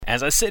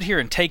As I sit here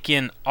and take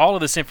in all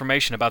of this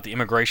information about the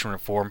immigration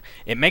reform,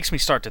 it makes me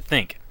start to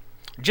think,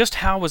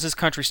 just how was this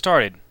country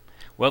started?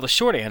 Well, the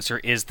short answer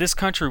is this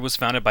country was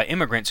founded by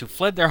immigrants who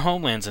fled their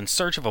homelands in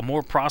search of a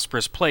more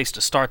prosperous place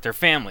to start their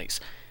families.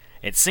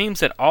 It seems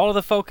that all of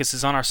the focus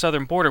is on our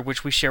southern border,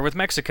 which we share with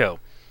Mexico.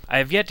 I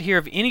have yet to hear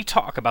of any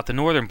talk about the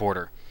northern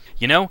border.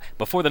 You know,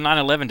 before the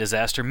 9/11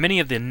 disaster, many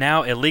of the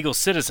now illegal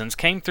citizens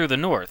came through the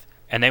north,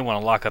 and they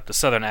want to lock up the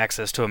southern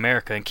access to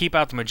America and keep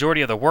out the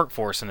majority of the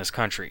workforce in this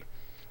country.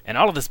 And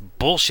all of this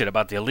bullshit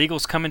about the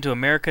illegals coming to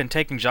America and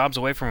taking jobs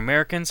away from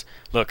Americans,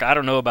 look, I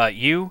don't know about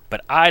you,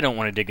 but I don't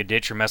want to dig a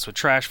ditch or mess with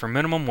trash for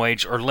minimum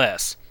wage or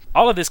less.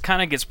 All of this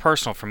kind of gets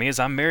personal for me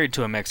as I'm married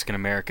to a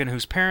Mexican-American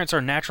whose parents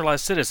are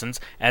naturalized citizens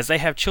as they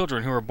have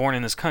children who are born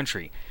in this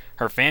country.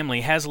 Her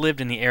family has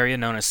lived in the area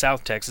known as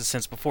South Texas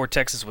since before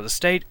Texas was a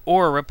state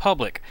or a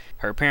republic.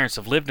 Her parents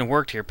have lived and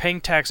worked here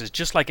paying taxes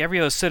just like every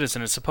other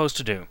citizen is supposed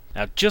to do.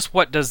 Now, just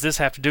what does this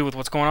have to do with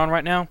what's going on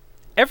right now?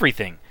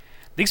 Everything.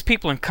 These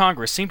people in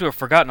Congress seem to have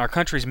forgotten our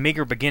country's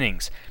meager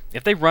beginnings.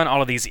 If they run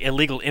all of these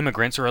illegal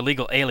immigrants or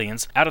illegal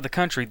aliens out of the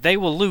country, they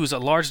will lose a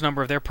large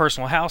number of their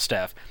personal house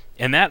staff.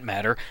 In that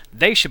matter,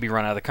 they should be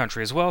run out of the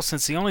country as well,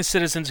 since the only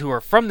citizens who are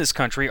from this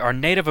country are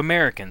Native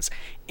Americans,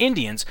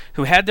 Indians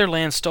who had their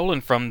land stolen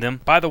from them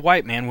by the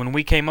white man when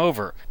we came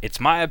over. It's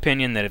my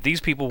opinion that if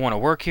these people want to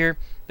work here,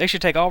 they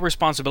should take all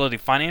responsibility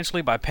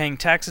financially by paying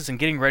taxes and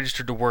getting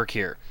registered to work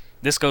here.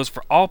 This goes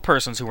for all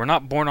persons who were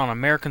not born on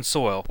American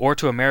soil or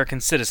to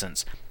American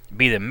citizens,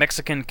 be they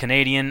Mexican,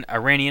 Canadian,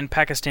 Iranian,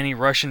 Pakistani,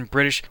 Russian,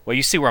 British. Well,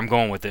 you see where I'm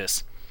going with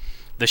this.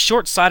 The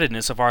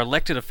short-sightedness of our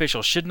elected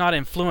officials should not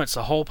influence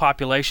the whole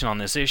population on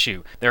this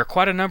issue. There are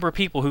quite a number of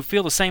people who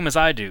feel the same as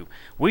I do.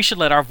 We should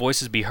let our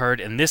voices be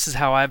heard, and this is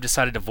how I have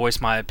decided to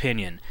voice my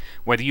opinion.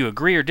 Whether you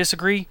agree or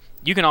disagree,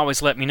 you can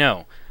always let me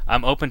know.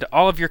 I'm open to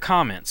all of your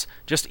comments.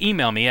 Just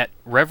email me at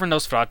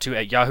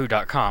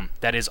reverendnosferatu@yahoo.com.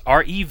 That is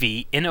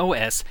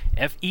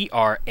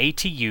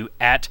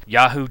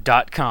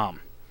REVNOSFERATU@yahoo.com.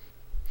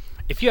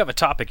 If you have a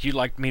topic you'd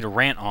like me to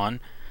rant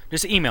on,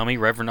 just email me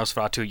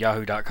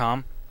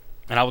reverendnosferatu@yahoo.com,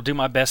 and I will do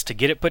my best to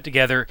get it put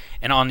together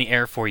and on the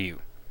air for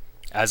you.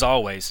 As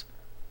always,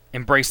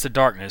 embrace the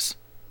darkness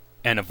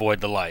and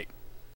avoid the light.